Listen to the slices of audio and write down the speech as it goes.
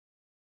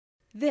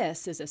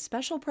This is a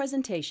special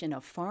presentation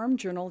of Farm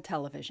Journal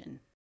Television.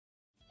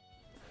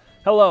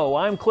 Hello,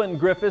 I'm Clinton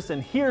Griffiths,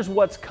 and here's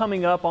what's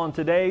coming up on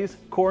today's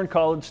Corn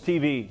College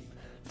TV.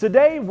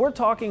 Today, we're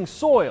talking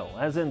soil,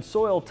 as in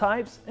soil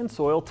types and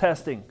soil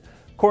testing.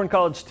 Corn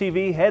College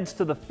TV heads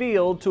to the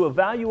field to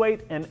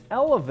evaluate and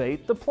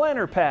elevate the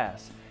planter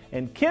pass.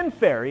 And Ken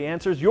Ferry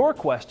answers your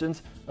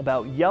questions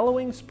about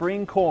yellowing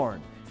spring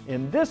corn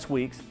in this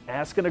week's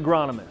Ask an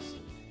Agronomist.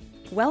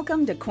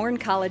 Welcome to Corn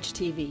College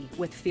TV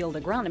with Field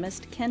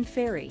Agronomist Ken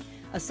Ferry,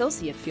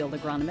 Associate Field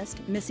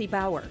Agronomist Missy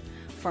Bauer,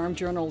 Farm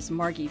Journal's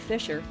Margie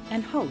Fisher,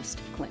 and host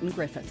Clinton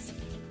Griffiths.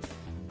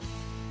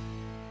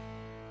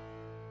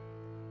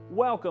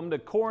 Welcome to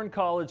Corn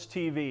College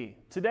TV.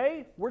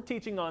 Today, we're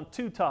teaching on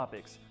two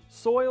topics,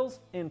 soils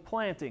and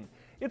planting.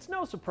 It's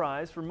no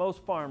surprise for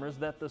most farmers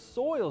that the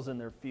soils in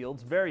their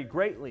fields vary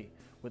greatly.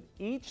 With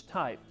each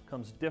type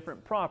comes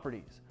different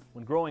properties.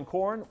 When growing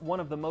corn,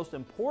 one of the most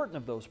important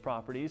of those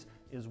properties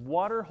is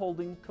water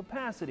holding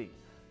capacity.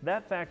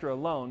 That factor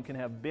alone can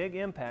have big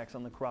impacts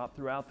on the crop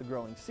throughout the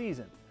growing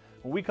season.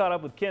 Well, we caught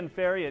up with Ken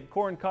Ferry at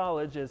Corn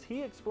College as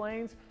he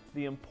explains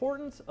the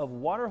importance of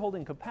water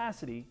holding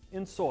capacity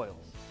in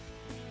soils.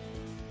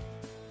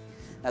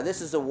 Now this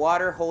is the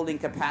water holding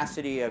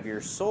capacity of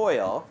your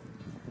soil,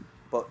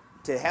 but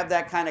to have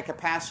that kind of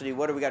capacity,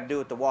 what do we got to do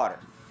with the water?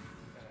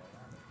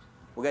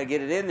 We got to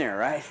get it in there,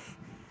 right?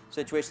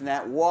 Situation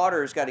that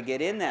water's got to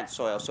get in that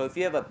soil. So if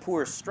you have a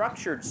poor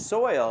structured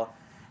soil,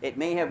 it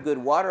may have good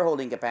water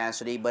holding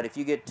capacity, but if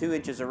you get 2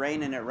 inches of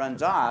rain and it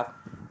runs off,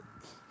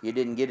 you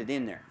didn't get it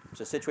in there.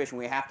 It's a situation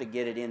where we have to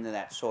get it into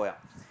that soil.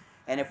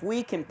 And if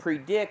we can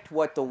predict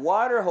what the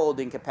water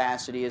holding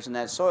capacity is in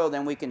that soil,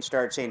 then we can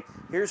start saying,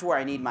 here's where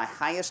I need my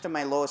highest and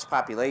my lowest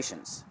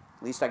populations.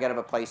 At least I got to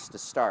have a place to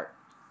start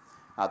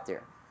out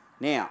there.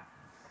 Now,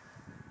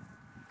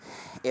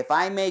 if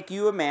I make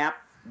you a map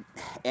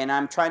and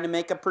I'm trying to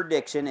make a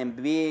prediction and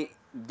be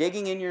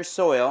digging in your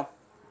soil,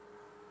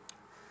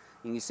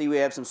 you can see we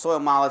have some soil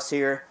mollusks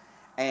here,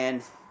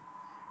 and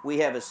we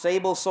have a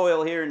sable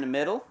soil here in the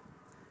middle,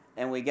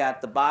 and we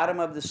got the bottom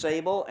of the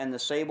sable and the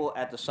sable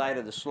at the side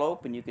of the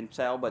slope, and you can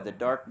tell by the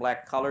dark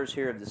black colors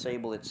here of the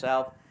sable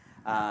itself,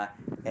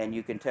 and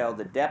you can tell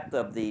the depth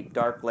of the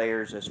dark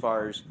layers as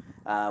far as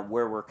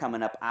where we're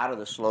coming up out of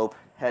the slope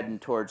heading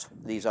towards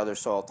these other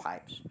soil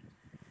types.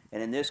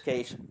 And in this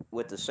case,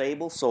 with the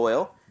sable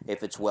soil,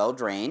 if it's well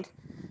drained,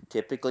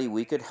 typically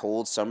we could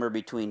hold somewhere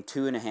between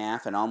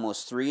 2.5 and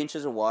almost 3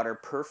 inches of water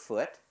per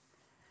foot,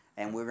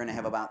 and we're going to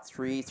have about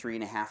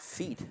 3.5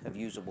 feet of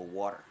usable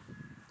water.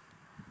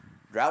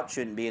 Drought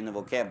shouldn't be in the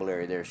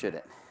vocabulary there, should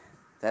it?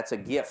 That's a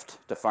gift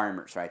to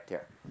farmers right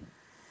there.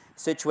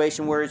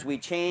 Situation where as we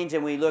change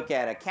and we look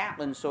at a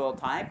Catlin soil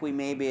type, we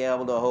may be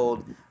able to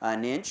hold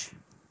 1 inch,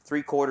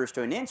 3/4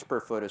 to 1 inch per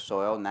foot of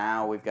soil.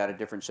 Now we've got a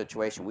different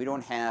situation. We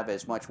don't have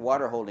as much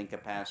water holding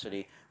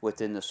capacity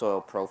within the soil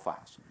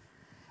profiles.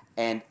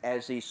 And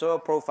as these soil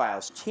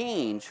profiles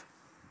change,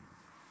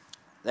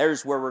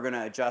 there's where we're going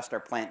to adjust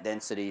our plant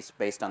densities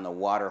based on the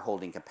water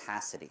holding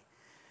capacity.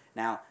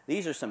 Now,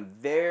 these are some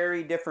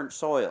very different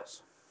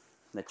soils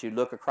that you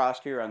look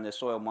across here on this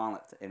soil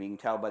monolith, and you can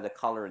tell by the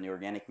color and the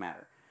organic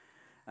matter.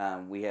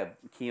 We have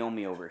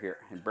Kiyomi over here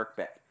in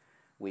Birkbeck.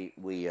 We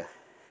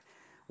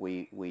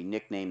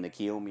nickname the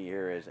Kiyomi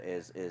here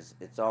as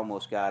it's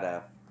almost got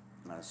a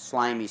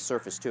slimy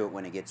surface to it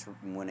when it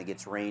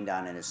gets rained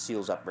on, and it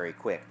seals up very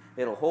quick.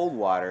 It'll hold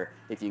water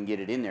if you can get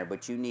it in there,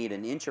 but you need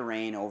 1 inch of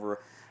rain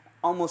over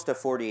almost a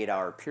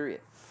 48-hour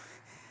period.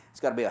 It's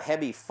got to be a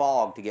heavy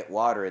fog to get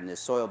water in this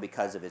soil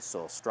because of its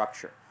soil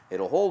structure.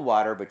 It'll hold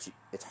water, but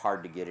it's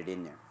hard to get it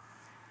in there.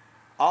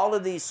 All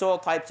of these soil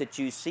types that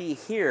you see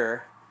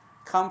here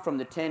come from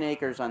the 10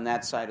 acres on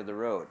that side of the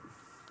road.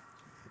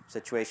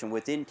 Situation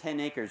within 10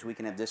 acres, we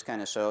can have this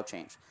kind of soil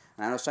change.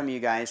 And I know some of you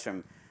guys,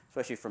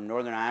 especially from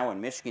northern Iowa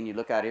and Michigan, you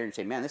look out here and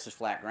say, man, this is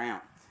flat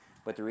ground.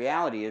 But the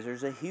reality is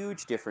there's a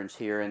huge difference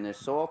here in the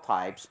soil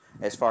types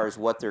as far as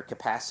what their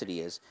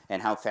capacity is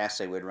and how fast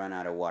they would run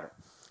out of water.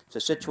 It's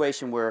a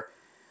situation where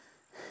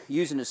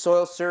using the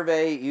soil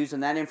survey,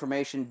 using that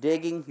information,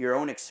 digging your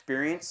own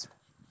experience.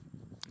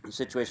 A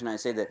situation I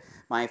say that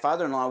my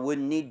father-in-law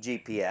wouldn't need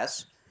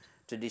GPS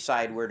to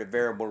decide where to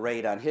variable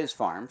rate on his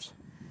farms.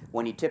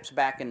 When he tips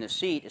back in the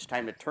seat, it's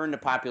time to turn the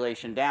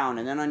population down,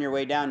 and then on your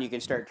way down you can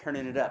start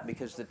turning it up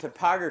because the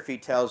topography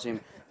tells him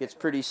it's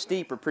pretty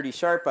steep or pretty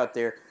sharp out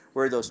there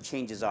where those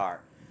changes are.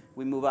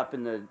 We move up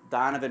in the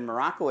Donovan,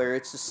 Morocco area,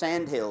 it's the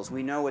sand hills.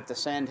 We know with the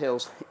sand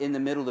hills in the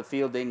middle of the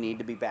field, they need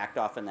to be backed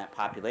off in that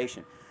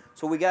population.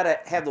 So we got to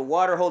have the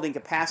water holding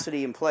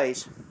capacity in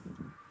place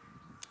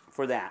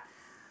for that.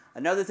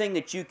 Another thing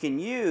that you can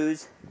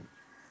use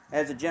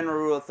as a general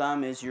rule of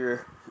thumb is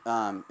your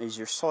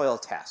soil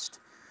test.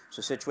 So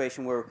a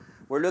situation where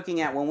we're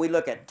looking at, when we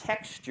look at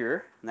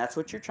texture, and that's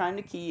what you're trying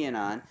to key in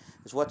on,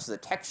 is what's the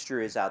texture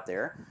is out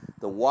there.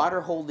 The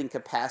water holding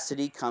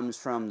capacity comes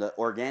from the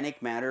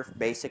organic matter,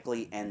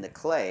 basically, and the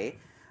clay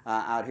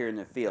out here in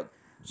the field.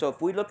 So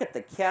if we look at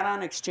the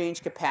cation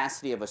exchange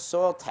capacity of a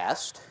soil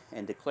test,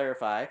 and to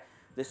clarify,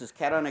 This is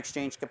cation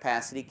exchange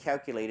capacity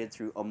calculated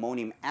through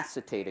ammonium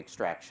acetate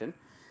extraction.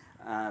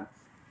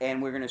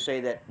 And we're going to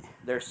say that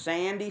their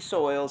sandy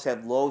soils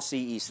have low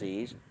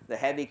CECs, the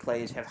heavy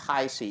clays have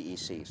high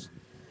CECs.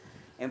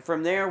 And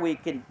from there we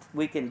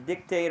can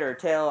dictate or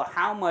tell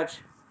how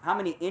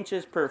many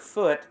inches per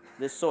foot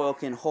this soil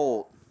can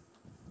hold.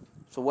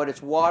 So what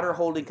its water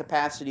holding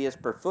capacity is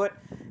per foot,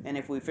 and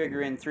if we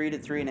figure in 3 to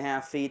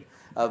 3.5 feet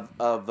of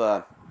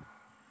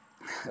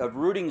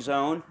rooting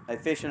zone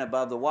efficient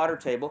above the water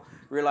table,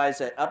 realize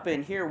that up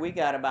in here we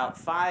got about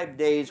 5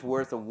 days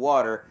worth of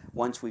water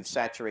once we've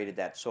saturated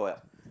that soil.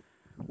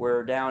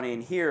 Where down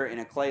in here in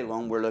a clay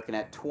loam we're looking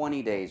at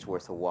 20 days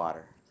worth of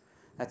water.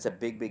 That's a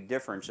big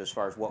difference as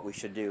far as what we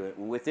should do.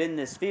 Within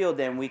this field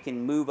then we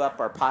can move up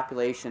our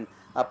population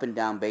up and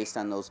down based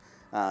on those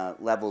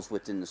levels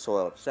within the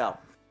soil itself.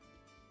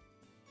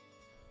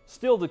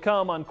 Still to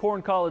come on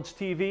Corn College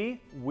TV,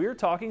 we're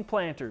talking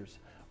planters.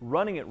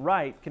 Running it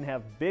right can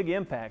have big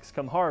impacts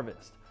come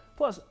harvest.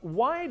 Plus,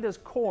 why does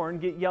corn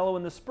get yellow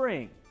in the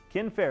spring?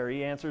 Ken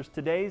Ferry answers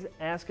today's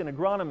Ask an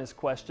Agronomist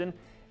question,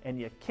 and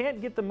you can't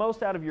get the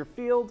most out of your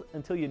field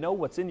until you know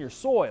what's in your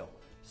soil.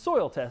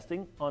 Soil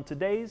testing on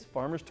today's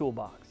Farmer's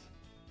Toolbox.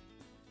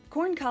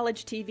 Corn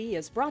College TV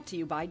is brought to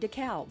you by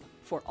DeKalb.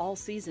 For all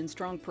season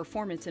strong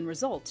performance and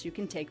results you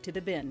can take to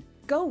the bin.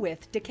 Go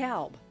with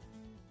DeKalb.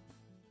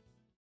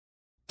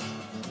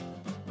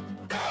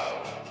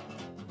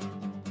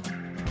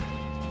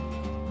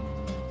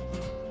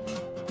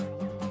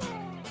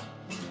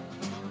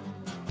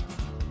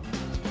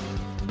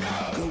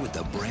 Go with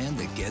the brand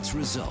that gets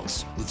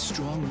results with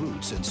strong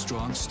roots and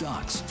strong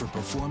stalks for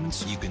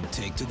performance you can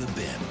take to the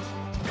bin.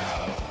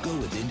 Go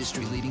with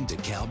industry-leading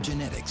DeKalb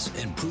genetics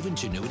and proven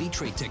Genuity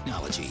trait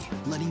technology,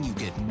 letting you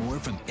get more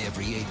from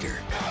every acre.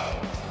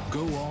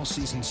 Go all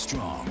season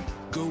strong.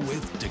 Go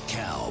with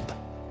DeKalb.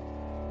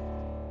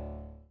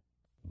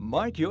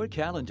 Mark your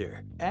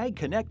calendar. Ag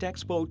Connect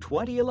Expo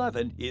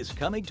 2011 is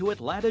coming to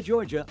Atlanta,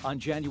 Georgia on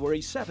January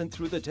 7th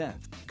through the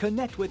 10th.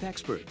 Connect with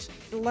experts.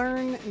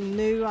 Learn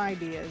new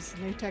ideas,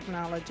 new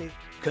technology.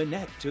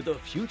 Connect to the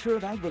future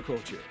of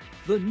agriculture,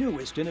 the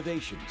newest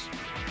innovations.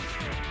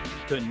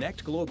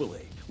 Connect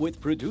globally with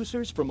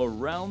producers from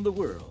around the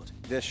world.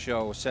 This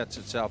show sets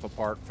itself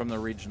apart from the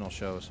regional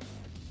shows.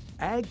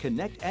 Ag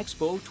Connect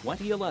Expo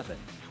 2011,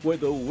 where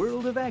the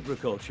world of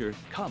agriculture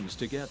comes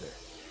together.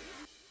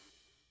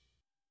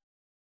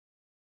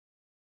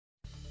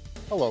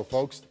 Hello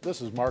folks,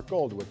 this is Mark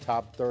Gold with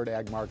Top Third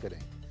Ag Marketing.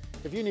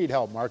 If you need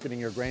help marketing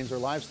your grains or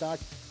livestock,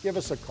 give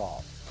us a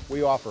call.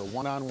 We offer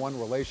one-on-one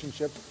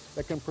relationships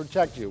that can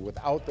protect you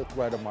without the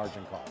threat of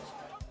margin calls.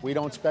 We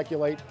don't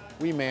speculate,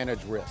 we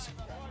manage risk.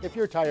 If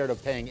you're tired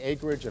of paying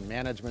acreage and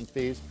management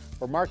fees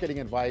for marketing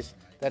advice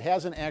that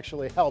hasn't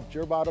actually helped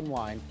your bottom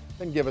line,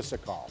 then give us a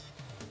call.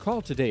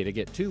 Call today to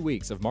get 2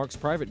 weeks of Mark's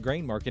private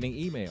grain marketing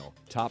email.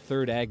 Top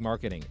Third Ag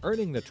Marketing,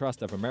 earning the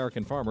trust of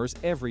American farmers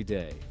every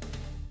day.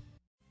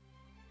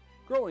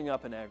 Growing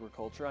up in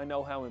agriculture, I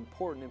know how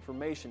important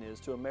information is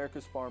to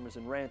America's farmers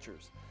and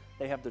ranchers.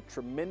 They have the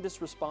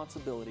tremendous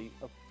responsibility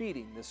of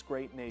feeding this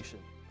great nation.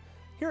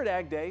 Here at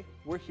Ag Day,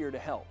 we're here to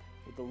help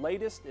with the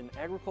latest in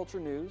agriculture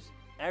news,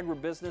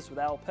 agribusiness with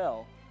Al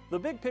Pell, the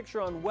big picture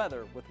on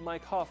weather with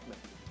Mike Hoffman,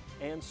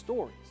 and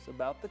stories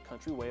about the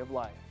country way of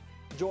life.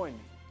 Join me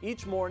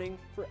each morning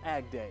for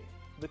Ag Day,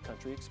 the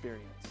country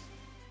experience.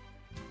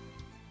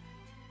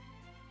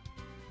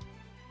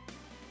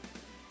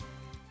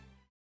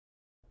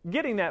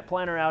 Getting that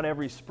planter out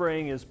every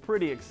spring is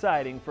pretty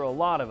exciting for a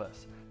lot of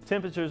us.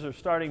 Temperatures are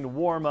starting to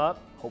warm up,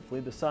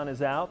 hopefully the sun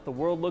is out, the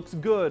world looks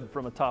good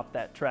from atop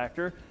that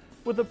tractor,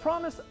 with the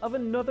promise of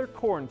another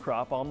corn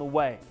crop on the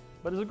way.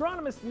 But as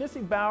agronomist Missy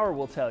Bauer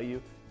will tell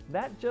you,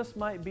 that just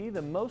might be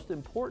the most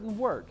important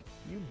work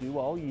you do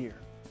all year.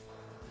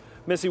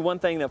 Missy, one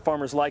thing that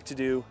farmers like to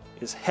do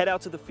is head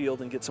out to the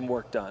field and get some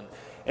work done.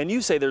 And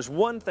you say there's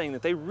one thing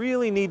that they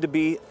really need to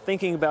be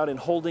thinking about and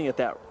holding at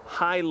that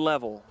high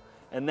level,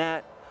 and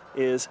that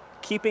is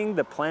keeping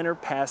the planter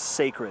pass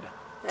sacred.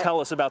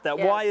 Tell us about that.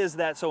 Yes. Why is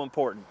that so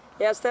important?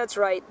 Yes, that's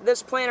right.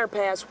 This planter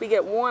pass, we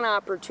get one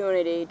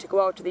opportunity to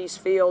go out to these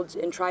fields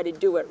and try to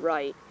do it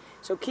right.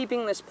 So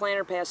keeping this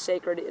planter pass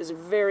sacred is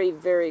very,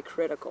 very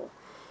critical.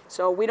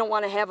 So we don't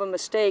want to have a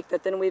mistake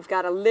that then we've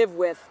got to live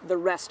with the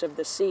rest of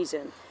the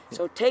season.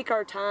 So take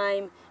our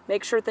time,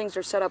 make sure things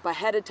are set up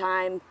ahead of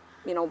time,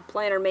 you know,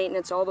 planter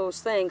maintenance, all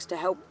those things to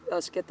help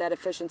us get that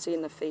efficiency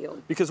in the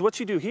field. Because what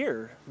you do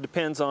here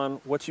depends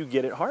on what you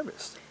get at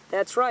harvest.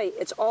 That's right.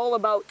 It's all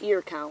about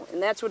ear count,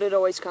 and that's what it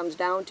always comes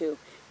down to.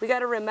 We got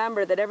to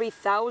remember that every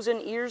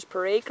 1,000 ears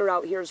per acre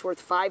out here is worth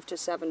 5 to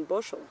 7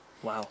 bushel.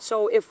 Wow.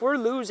 So if we're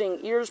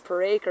losing ears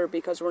per acre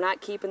because we're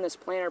not keeping this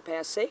planter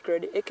pass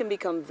sacred, it can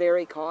become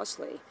very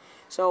costly.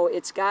 So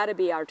it's got to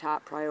be our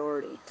top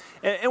priority.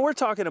 And we're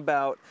talking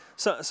about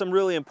some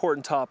really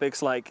important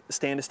topics like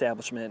stand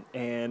establishment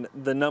and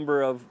the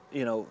number of,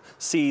 you know,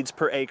 seeds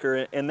per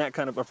acre and that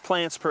kind of, or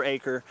plants per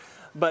acre.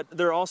 But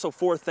there are also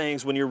 4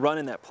 things when you're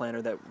running that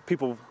planter that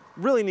people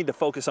really need to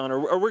focus on,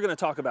 or we're going to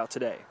talk about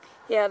today?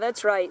 Yeah,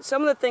 that's right.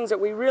 Some of the things that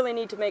we really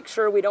need to make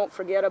sure we don't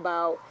forget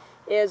about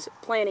is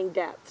planting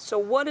depth. So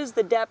what is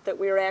the depth that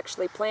we're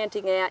actually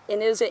planting at,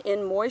 and is it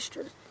in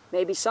moisture?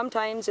 Maybe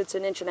sometimes it's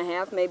 1.5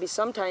 inches, maybe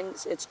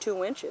sometimes it's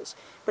 2 inches.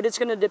 But it's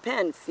going to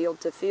depend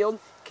field to field,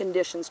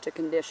 conditions to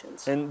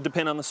conditions. And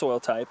depend on the soil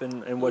type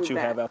and what you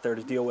have out there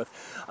to deal with.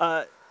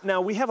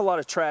 Now, we have a lot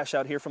of trash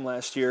out here from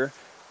last year.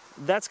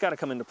 That's got to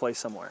come into play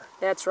somewhere.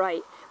 That's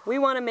right. We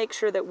want to make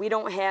sure that we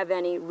don't have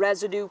any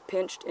residue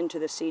pinched into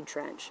the seed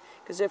trench.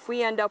 Because if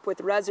we end up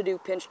with residue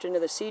pinched into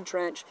the seed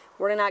trench,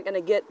 we're not going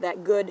to get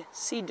that good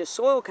seed to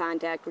soil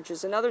contact, which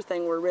is another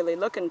thing we're really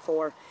looking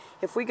for.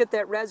 If we get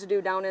that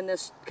residue down in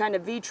this kind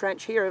of V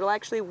trench here, it'll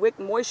actually wick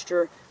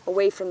moisture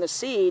away from the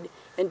seed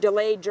and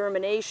delay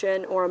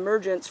germination or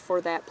emergence for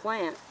that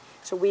plant.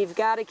 So we've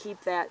got to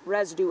keep that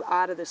residue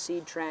out of the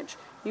seed trench.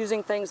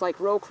 Using things like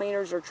row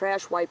cleaners or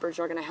trash wipers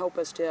are going to help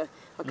us to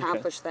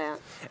accomplish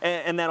that.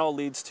 And that all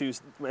leads to,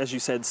 as you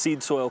said,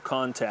 seed-soil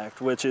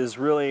contact, which is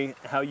really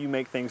how you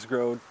make things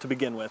grow to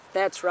begin with.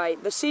 That's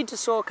right. The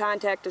seed-to-soil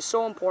contact is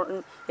so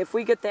important. If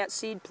we get that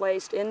seed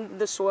placed in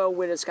the soil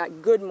where it's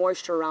got good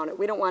moisture around it,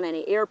 we don't want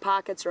any air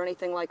pockets or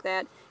anything like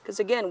that, because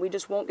again, we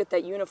just won't get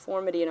that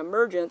uniformity and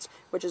emergence,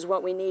 which is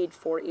what we need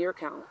for ear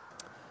count.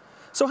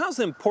 So how's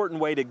the important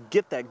way to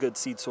get that good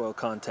seed-soil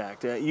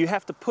contact? You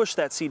have to push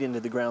that seed into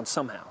the ground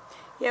somehow.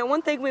 Yeah,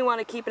 one thing we want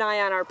to keep an eye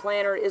on our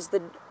planter is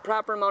the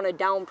proper amount of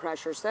down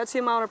pressure. So that's the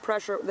amount of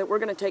pressure that we're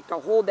going to take to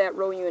hold that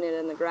row unit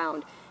in the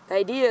ground. The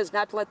idea is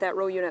not to let that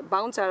row unit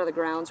bounce out of the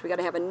ground, so we got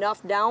to have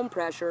enough down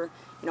pressure,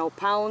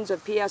 pounds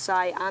of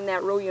PSI on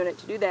that row unit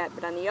to do that.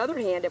 But on the other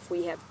hand, if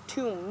we have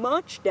too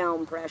much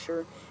down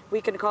pressure, we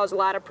can cause a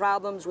lot of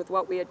problems with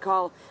what we would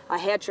call a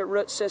hatchet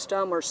root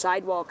system or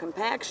sidewall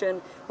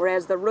compaction,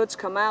 whereas the roots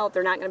come out,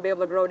 they're not going to be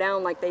able to grow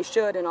down like they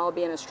should and all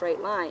be in a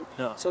straight line.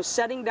 No. So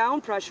setting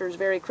down pressure is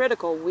very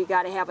critical. We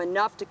got to have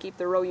enough to keep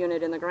the row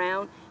unit in the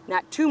ground,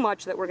 not too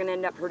much that we're going to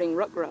end up hurting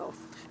root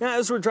growth. Now,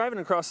 as we're driving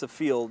across the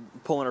field,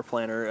 pulling our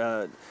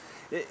planter,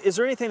 is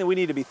there anything that we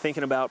need to be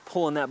thinking about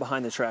pulling that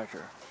behind the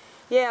tractor?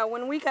 Yeah,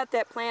 when we got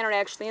that planter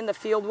actually in the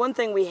field, one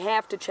thing we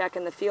have to check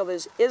in the field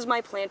is my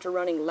planter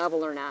running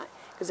level or not?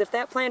 Because if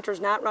that planter's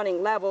not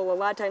running level, a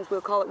lot of times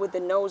we'll call it with the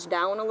nose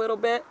down a little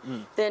bit,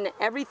 then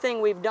everything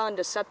we've done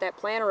to set that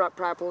planter up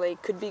properly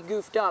could be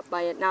goofed up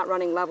by it not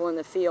running level in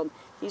the field.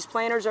 These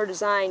planters are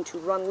designed to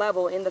run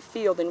level in the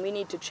field, and we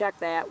need to check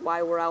that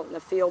while we're out in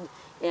the field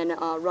and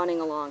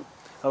running along.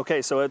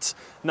 Okay, so it's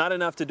not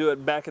enough to do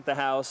it back at the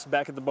house,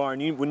 back at the barn.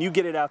 When you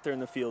get it out there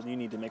in the field, you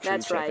need to make sure you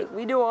check it. That's right.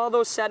 We do all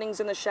those settings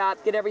in the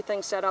shop, get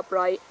everything set up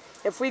right.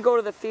 If we go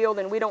to the field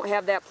and we don't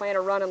have that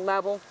planter running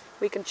level,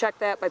 we can check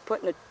that by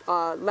putting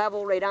a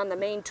level right on the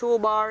main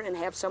toolbar and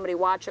have somebody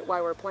watch it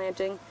while we're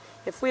planting.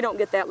 If we don't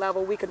get that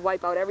level, we could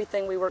wipe out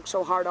everything we worked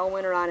so hard all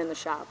winter on in the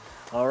shop.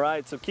 All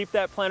right, so keep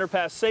that planter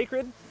pass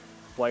sacred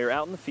while you're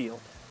out in the field.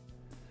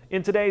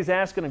 In today's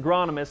Ask an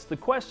Agronomist, the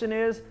question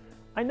is,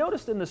 I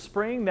noticed in the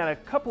spring that a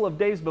couple of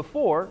days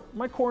before,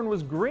 my corn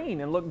was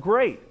green and looked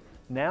great.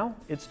 Now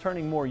it's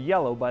turning more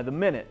yellow by the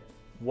minute.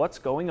 What's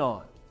going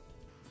on?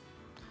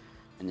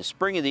 In the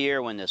spring of the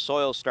year, when the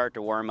soils start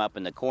to warm up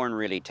and the corn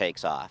really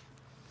takes off,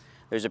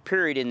 there's a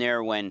period in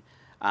there when,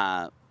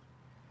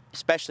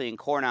 especially in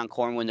corn on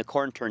corn, when the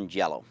corn turns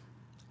yellow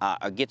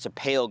or gets a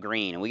pale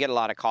green. And we get a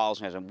lot of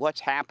calls and say, what's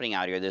happening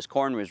out here? This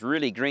corn was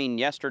really green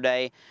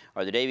yesterday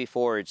or the day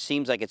before. It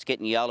seems like it's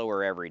getting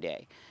yellower every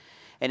day.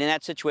 And in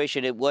that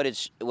situation, what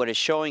is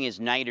showing is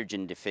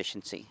nitrogen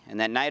deficiency. And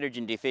that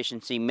nitrogen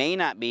deficiency may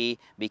not be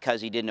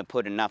because he didn't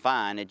put enough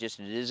on, it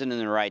isn't in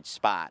the right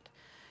spot.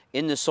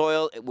 In the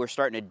soil, we're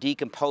starting to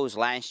decompose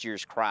last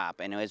year's crop.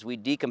 And as we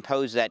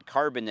decompose that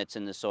carbon that's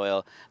in the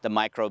soil, the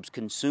microbes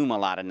consume a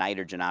lot of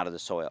nitrogen out of the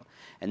soil.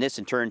 And this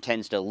in turn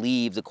tends to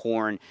leave the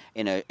corn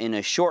in a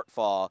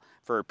shortfall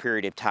for a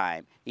period of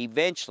time.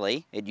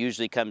 Eventually, it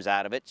usually comes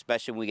out of it,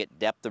 especially when we get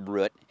depth of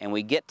root and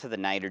we get to the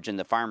nitrogen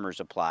the farmer's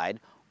applied,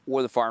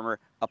 or the farmer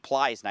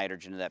applies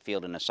nitrogen to that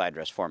field in a side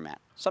dress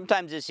format.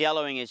 Sometimes this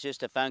yellowing is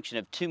just a function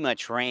of too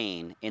much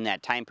rain in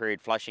that time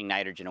period flushing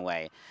nitrogen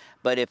away.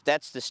 But if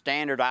that's the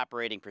standard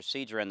operating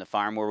procedure on the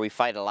farm where we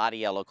fight a lot of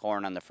yellow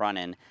corn on the front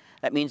end,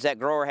 that means that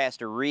grower has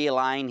to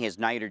realign his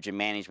nitrogen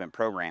management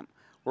program.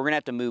 We're going to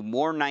have to move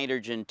more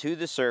nitrogen to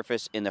the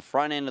surface in the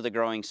front end of the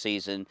growing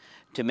season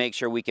to make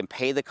sure we can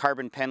pay the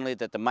carbon penalty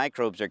that the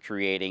microbes are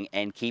creating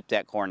and keep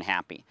that corn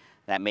happy.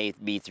 That may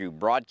be through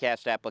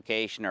broadcast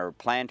application or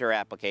planter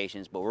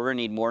applications, but we're going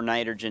to need more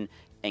nitrogen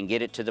and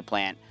get it to the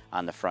plant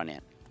on the front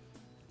end.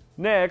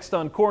 Next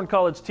on Corn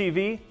College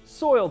TV,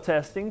 soil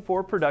testing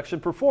for production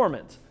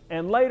performance.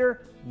 And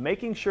later,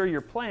 making sure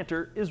your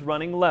planter is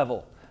running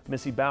level.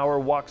 Missy Bauer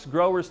walks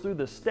growers through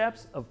the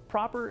steps of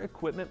proper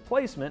equipment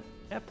placement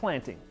at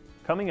planting.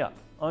 Coming up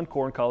on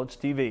Corn College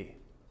TV.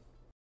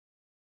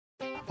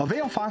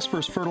 Avail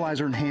Phosphorus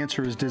Fertilizer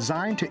Enhancer is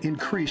designed to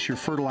increase your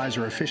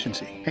fertilizer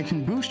efficiency and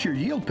can boost your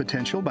yield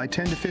potential by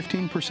 10 to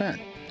 15%.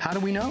 How do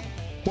we know?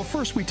 Well,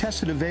 first we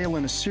tested Avail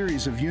in a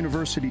series of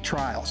university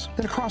trials,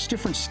 then across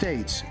different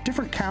states,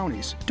 different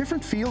counties,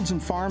 different fields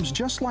and farms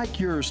just like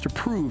yours to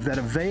prove that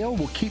Avail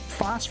will keep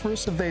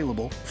phosphorus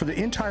available for the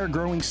entire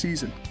growing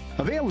season.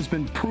 Avail has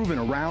been proven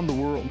around the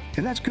world,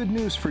 and that's good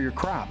news for your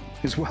crop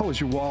as well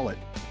as your wallet.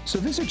 So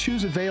visit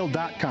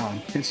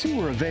chooseavail.com and see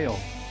where Avail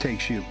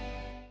takes you.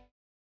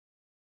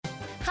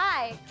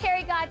 Hi,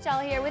 Carrie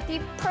Gottschall here with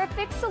the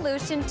perfect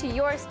solution to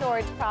your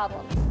storage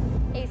problem.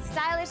 A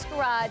stylish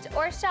garage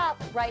or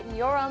shop right in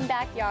your own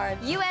backyard.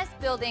 U.S.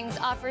 Buildings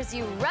offers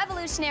you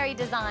revolutionary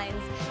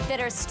designs that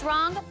are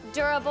strong,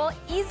 durable,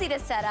 easy to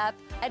set up,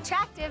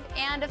 attractive,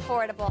 and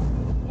affordable.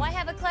 Why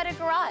have a cluttered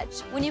garage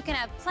when you can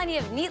have plenty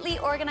of neatly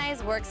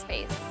organized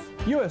workspace?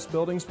 U.S.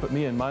 Buildings put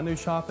me in my new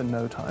shop in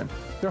no time.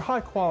 Their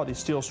high-quality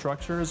steel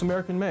structure is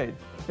American-made.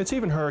 It's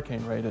even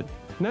hurricane-rated.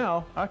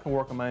 Now, I can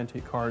work on my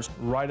antique cars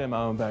right in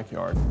my own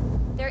backyard.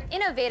 Their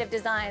innovative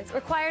designs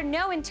require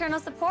no internal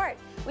support,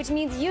 which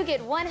means you get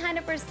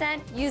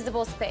 100%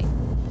 usable space.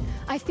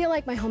 I feel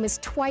like my home is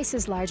twice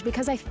as large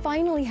because I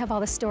finally have all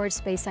the storage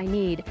space I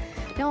need.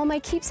 Now all my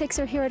keepsakes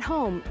are here at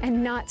home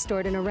and not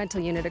stored in a rental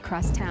unit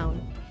across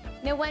town.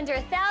 No wonder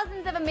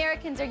thousands of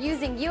Americans are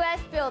using U.S.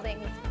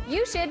 Buildings.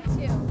 You should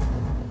too.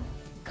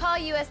 Call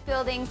U.S.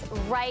 Buildings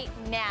right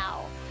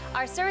now.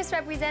 Our service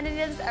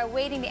representatives are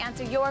waiting to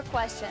answer your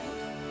questions.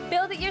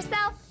 Build it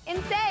yourself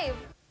and save.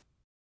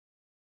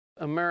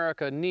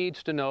 America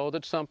needs to know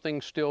that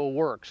something still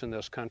works in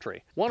this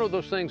country. One of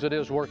those things that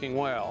is working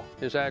well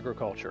is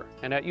agriculture.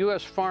 And at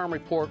U.S. Farm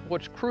Report,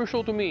 what's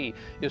crucial to me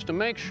is to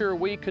make sure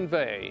we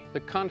convey the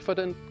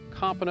confident,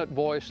 competent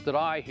voice that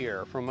I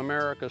hear from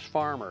America's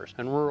farmers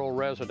and rural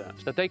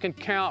residents, that they can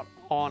count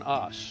on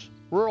us.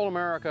 Rural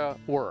America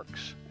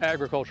works.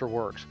 Agriculture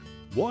works.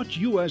 Watch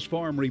U.S.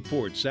 Farm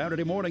Report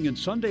Saturday morning and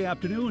Sunday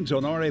afternoons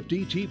on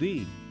RFD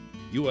TV.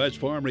 U.S.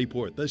 Farm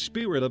Report, the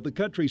spirit of the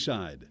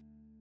countryside.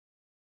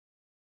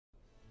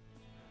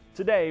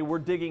 Today, we're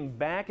digging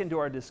back into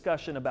our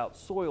discussion about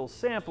soil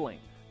sampling.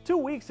 2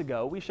 weeks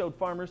ago, we showed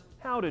farmers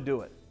how to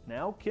do it.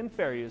 Now, Ken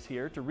Ferry is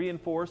here to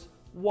reinforce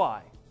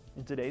why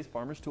in today's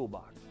Farmer's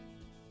Toolbox.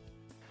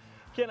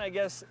 Ken, I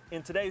guess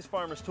in today's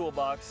Farmer's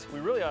Toolbox, we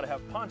really ought to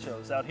have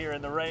ponchos out here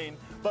in the rain,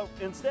 but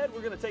instead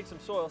we're going to take some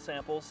soil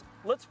samples.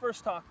 Let's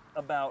first talk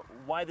about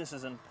why this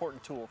is an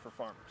important tool for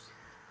farmers.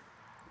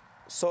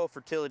 Soil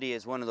fertility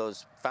is one of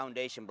those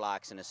foundation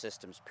blocks in a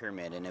systems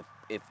pyramid, and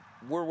if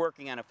we're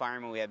working on a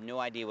farm and we have no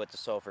idea what the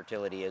soil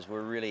fertility is,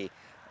 we're really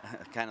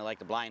kind of like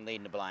the blind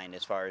leading the blind,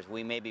 as far as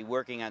we may be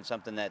working on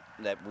something that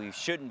we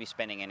shouldn't be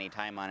spending any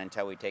time on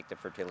until we take the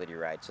fertility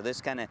right. So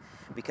this kind of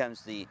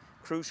becomes the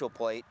crucial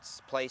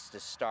place to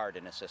start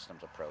in a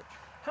systems approach.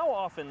 How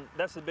often,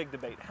 that's the big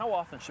debate, how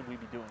often should we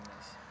be doing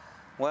this?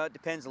 Well, it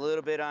depends a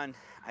little bit on,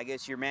 I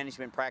guess, your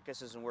management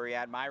practices and where you're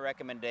at. My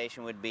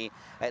recommendation would be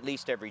at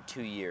least every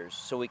 2 years,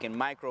 so we can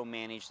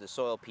micromanage the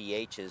soil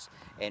pHs,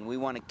 and we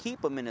want to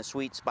keep them in a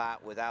sweet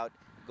spot without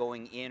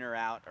going in or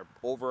out or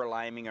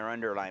over-liming or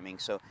under-liming.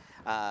 So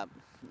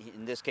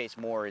in this case,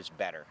 more is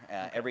better.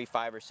 Every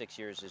 5 or 6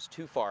 years is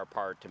too far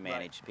apart to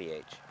manage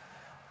pH.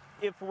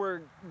 If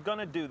we're going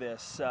to do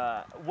this,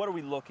 what are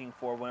we looking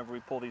for whenever we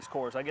pull these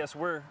cores? I guess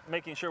we're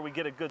making sure we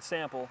get a good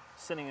sample,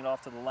 sending it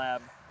off to the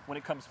lab. When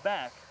it comes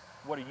back,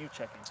 what are you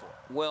checking for?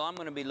 Well, I'm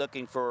going to be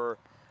looking for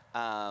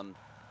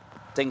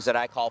things that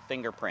I call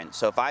fingerprints.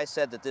 So if I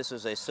said that this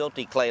is a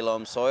silty clay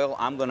loam soil,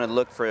 I'm going to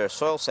look for a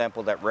soil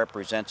sample that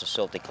represents a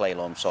silty clay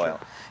loam soil.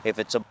 Sure. If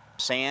it's a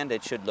sand,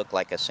 it should look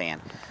like a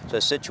sand. So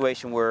a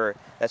situation where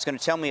that's going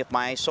to tell me if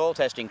my soil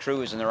testing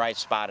crew is in the right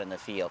spot in the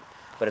field.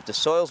 But if the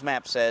soils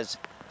map says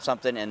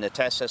something and the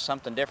test says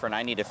something different,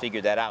 I need to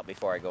figure that out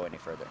before I go any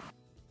further.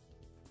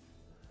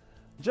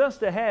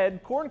 Just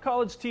ahead, Corn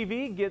College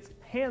TV gets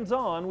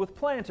hands-on with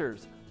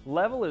planters.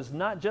 Level is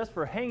not just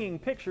for hanging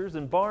pictures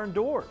and barn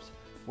doors.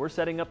 We're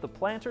setting up the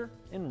planter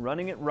and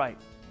running it right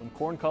when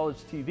Corn College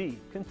TV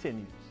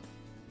continues.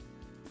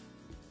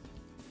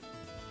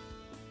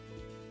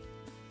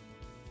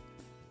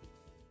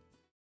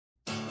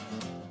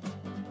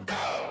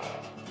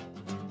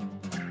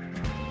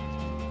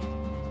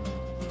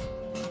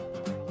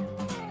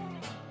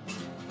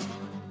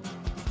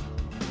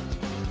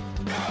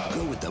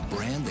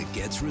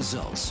 Gets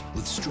results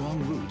with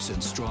strong roots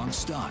and strong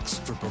stalks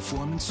for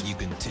performance you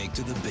can take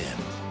to the bin.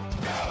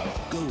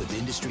 Go with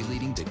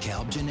industry-leading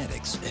DeKalb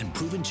genetics and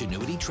proven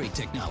Genuity trait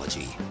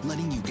technology,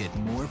 letting you get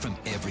more from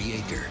every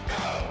acre.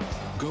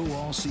 Go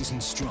all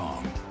season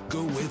strong.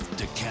 Go with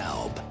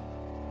DeKalb.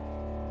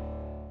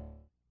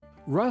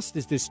 Rust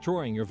is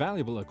destroying your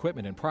valuable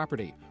equipment and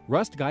property.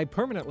 Rust Guy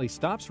permanently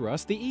stops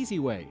rust the easy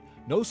way.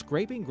 No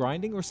scraping,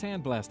 grinding, or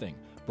sandblasting.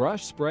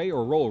 Brush, spray,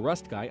 or roll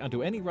Rust Guy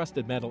onto any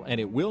rusted metal and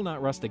it will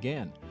not rust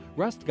again.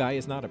 Rust Guy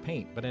is not a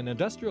paint, but an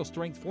industrial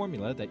strength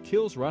formula that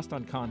kills rust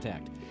on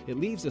contact. It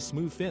leaves a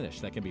smooth finish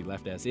that can be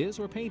left as is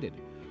or painted.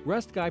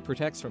 Rust Guy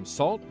protects from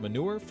salt,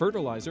 manure,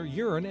 fertilizer,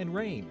 urine, and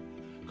rain.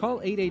 Call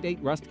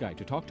 888-RUST-GUY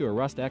to talk to a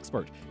rust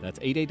expert. That's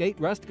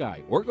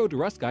 888-RUST-GUY or go to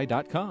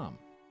rustguy.com.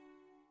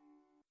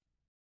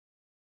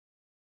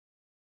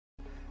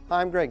 Hi,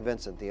 I'm Greg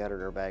Vincent, the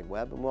editor of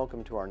AgWeb, and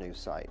welcome to our new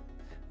site.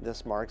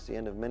 This marks the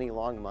end of many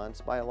long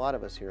months by a lot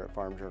of us here at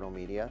Farm Journal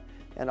Media,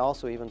 and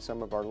also even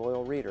some of our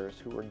loyal readers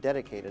who were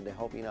dedicated to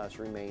helping us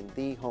remain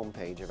the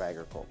homepage of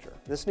agriculture.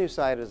 This new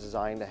site is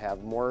designed to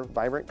have more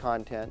vibrant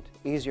content,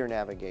 easier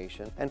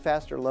navigation, and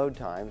faster load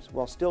times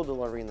while still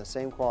delivering the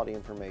same quality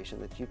information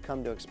that you've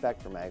come to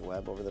expect from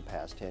AgWeb over the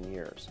past 10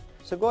 years.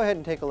 So go ahead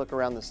and take a look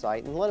around the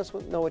site and let us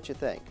know what you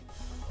think.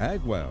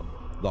 AgWeb,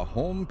 the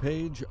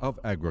homepage of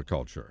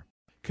agriculture.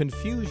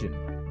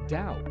 Confusion,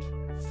 doubt,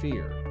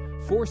 fear,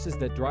 forces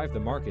that drive the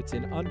markets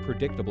in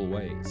unpredictable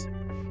ways.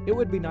 It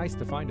would be nice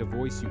to find a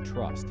voice you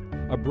trust,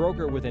 a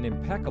broker with an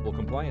impeccable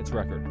compliance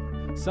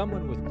record,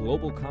 someone with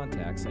global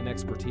contacts and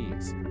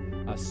expertise,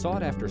 a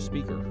sought-after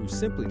speaker who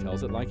simply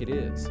tells it like it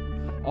is.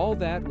 All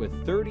that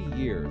with 30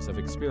 years of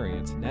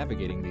experience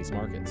navigating these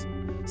markets.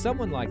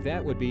 Someone like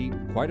that would be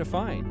quite a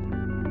find.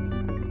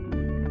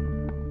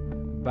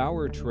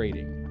 Bauer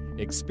Trading.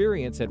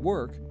 Experience at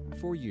work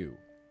for you.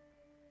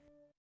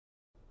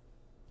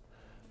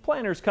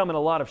 Planters come in a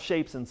lot of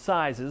shapes and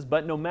sizes,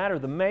 but no matter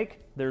the make,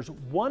 there's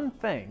one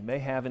thing they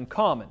have in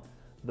common: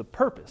 the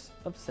purpose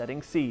of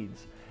setting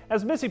seeds.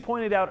 As Missy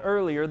pointed out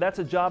earlier, that's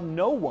a job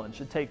no one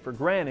should take for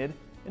granted,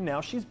 and now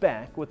she's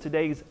back with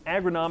today's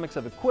Agronomics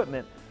of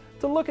Equipment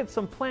to look at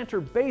some planter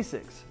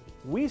basics.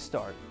 We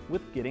start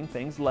with getting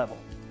things level.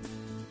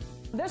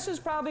 This is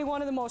probably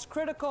one of the most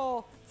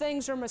critical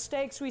things or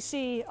mistakes we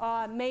see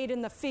made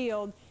in the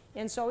field,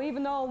 and so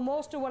even though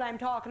most of what I'm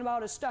talking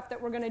about is stuff that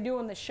we're going to do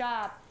in the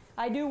shop,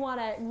 I do want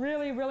to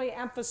really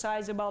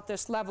emphasize about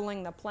this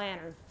leveling the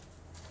planter,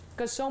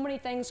 because so many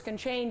things can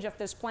change if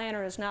this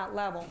planter is not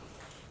level.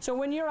 So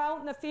when you're out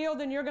in the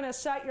field and you're going to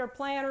set your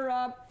planter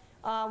up,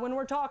 when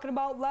we're talking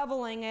about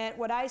leveling it,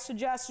 what I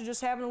suggest is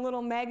just having a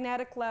little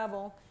magnetic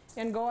level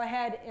and go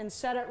ahead and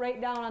set it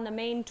right down on the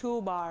main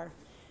toolbar.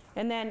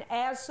 And then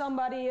as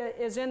somebody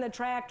is in the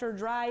tractor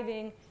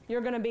driving,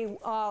 you're going to be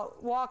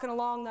walking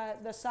along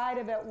the side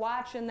of it,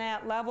 watching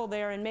that level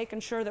there and making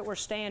sure that we're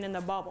staying in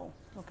the bubble.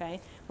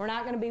 Okay? We're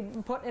not going to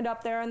be putting it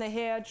up there in the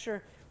hitch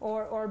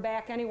or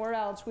back anywhere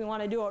else. We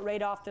want to do it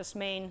right off this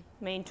main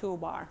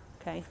toolbar.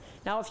 Okay?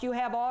 Now if you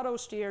have auto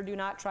steer, do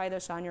not try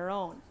this on your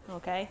own.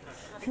 Okay?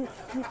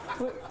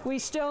 We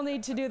still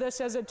need to do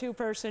this as a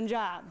two-person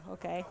job.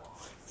 Okay?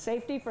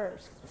 Safety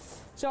first.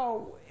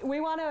 So we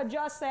want to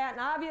adjust that, and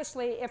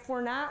obviously if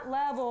we're not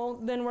level,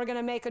 then we're going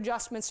to make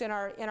adjustments in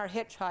our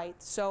hitch height.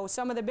 So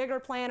some of the bigger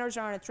planters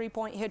are on a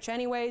 3-point hitch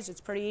anyways. It's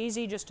pretty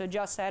easy just to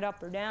adjust that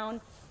up or down.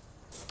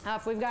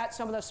 If we've got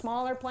some of the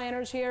smaller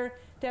planters here,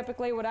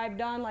 typically what I've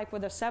done, like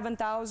with the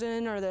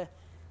 7000 or the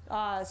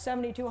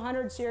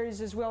 7200 series,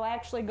 is we'll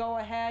actually go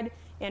ahead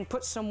and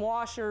put some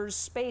washers,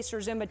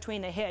 spacers in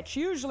between the hitch.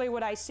 Usually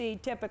what I see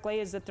typically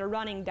is that they're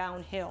running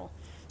downhill.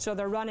 So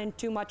they're running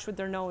too much with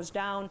their nose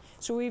down.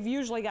 So we've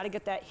usually got to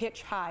get that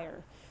hitch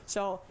higher.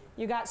 So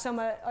you got some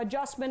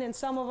adjustment in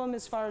some of them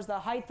as far as the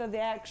height of the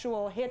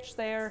actual hitch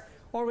there,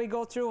 or we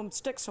go through and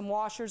stick some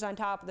washers on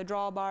top of the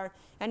drawbar,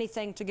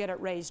 anything to get it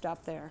raised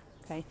up there.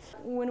 Okay.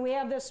 When we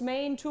have this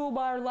main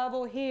toolbar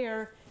level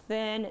here,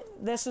 then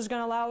this is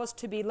going to allow us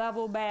to be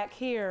level back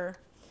here.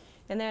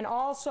 And then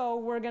also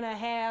we're going to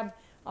have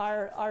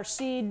our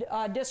seed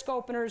disc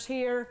openers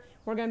here.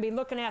 We're going to be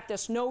looking at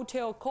this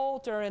no-till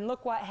coulter, and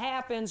look what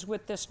happens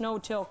with this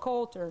no-till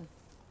coulter.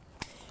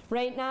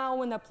 Right now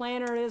when the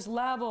planter is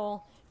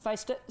level, if I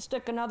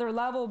stick another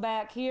level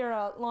back here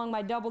along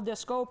my double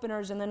disc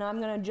openers, and then I'm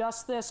going to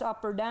adjust this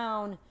up or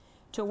down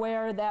to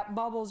where that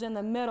bubble's in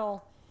the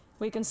middle,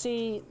 we can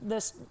see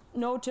this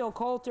no-till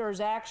coulter is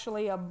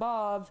actually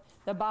above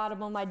the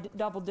bottom of my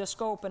double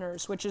disc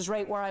openers, which is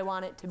right where I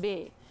want it to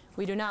be.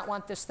 We do not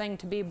want this thing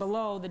to be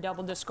below the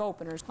double disc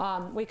openers.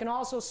 We can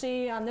also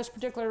see on this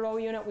particular row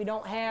unit we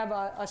don't have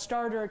a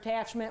starter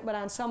attachment, but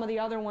on some of the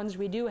other ones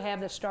we do have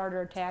the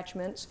starter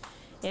attachments,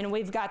 and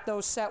we've got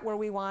those set where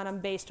we want them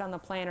based on the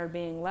planter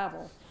being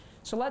level.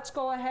 So let's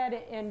go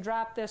ahead and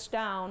drop this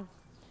down.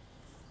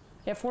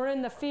 If we're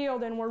in the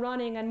field and we're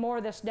running in more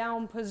of this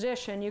down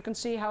position, you can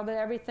see how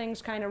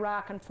everything's kind of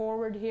rocking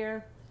forward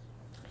here.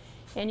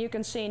 And you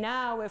can see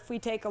now, if we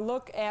take a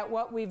look at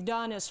what we've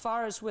done as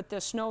far as with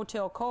this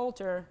no-till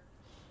coulter,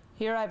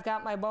 here I've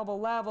got my bubble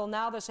level.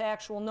 Now this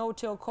actual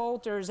no-till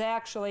coulter is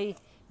actually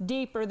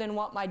deeper than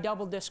what my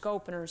double disc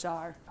openers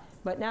are.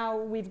 But now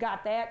we've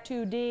got that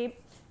too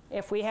deep.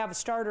 If we have a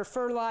starter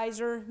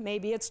fertilizer,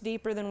 maybe it's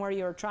deeper than where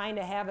you're trying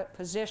to have it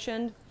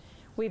positioned.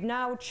 We've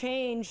now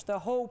changed the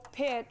whole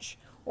pitch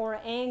or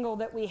angle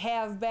that we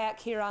have back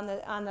here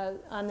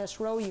on this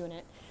row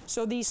unit.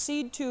 So these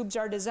seed tubes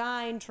are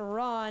designed to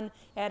run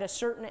at a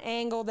certain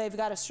angle. They've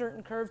got a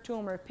certain curve to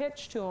them or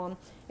pitch to them.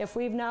 If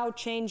we've now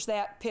changed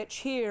that pitch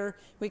here,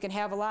 we can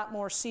have a lot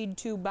more seed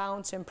tube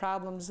bounce and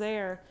problems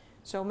there.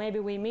 So maybe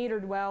we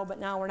metered well, but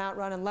now we're not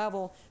running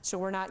level, so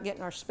we're not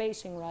getting our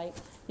spacing right.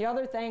 The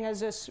other thing is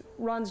this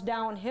runs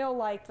downhill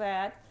like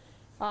that.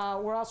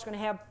 We're also going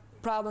to have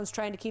problems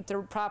trying to keep the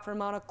proper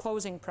amount of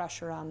closing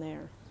pressure on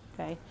there.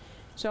 Okay?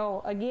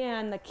 So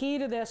again, the key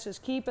to this is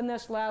keeping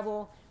this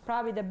level.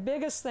 Probably the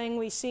biggest thing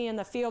we see in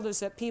the field is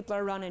that people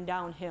are running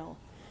downhill.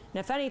 And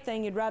if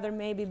anything, you'd rather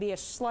maybe be a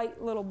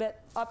slight little bit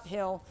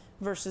uphill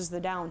versus the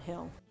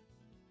downhill.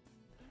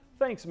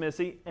 Thanks,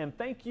 Missy, and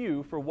thank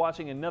you for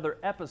watching another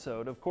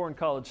episode of Corn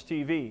College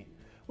TV.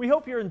 We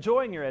hope you're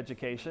enjoying your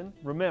education.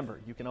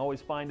 Remember, you can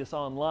always find us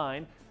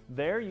online.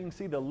 There you can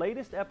see the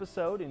latest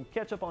episode and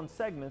catch up on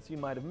segments you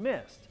might have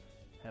missed.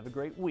 Have a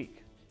great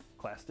week.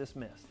 Class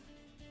dismissed.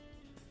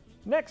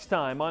 Next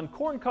time on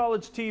Corn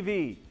College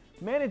TV,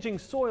 managing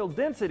soil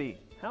density.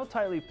 How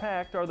tightly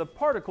packed are the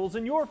particles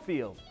in your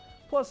field?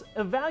 Plus,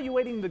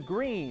 evaluating the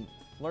green.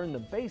 Learn the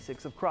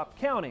basics of crop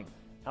counting.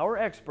 Our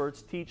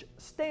experts teach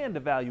stand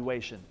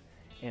evaluation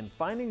and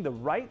finding the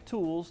right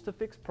tools to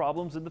fix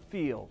problems in the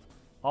field.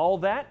 All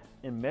that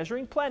and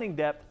measuring planting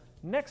depth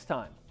next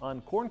time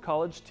on Corn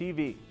College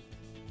TV.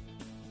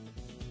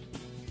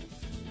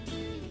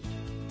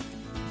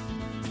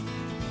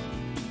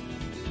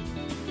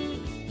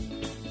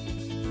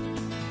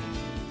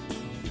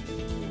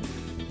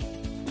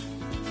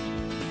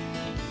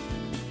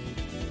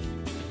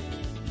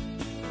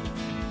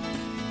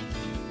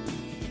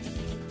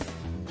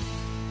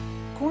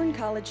 Corn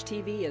College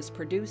TV is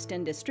produced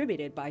and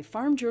distributed by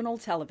Farm Journal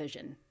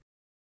Television.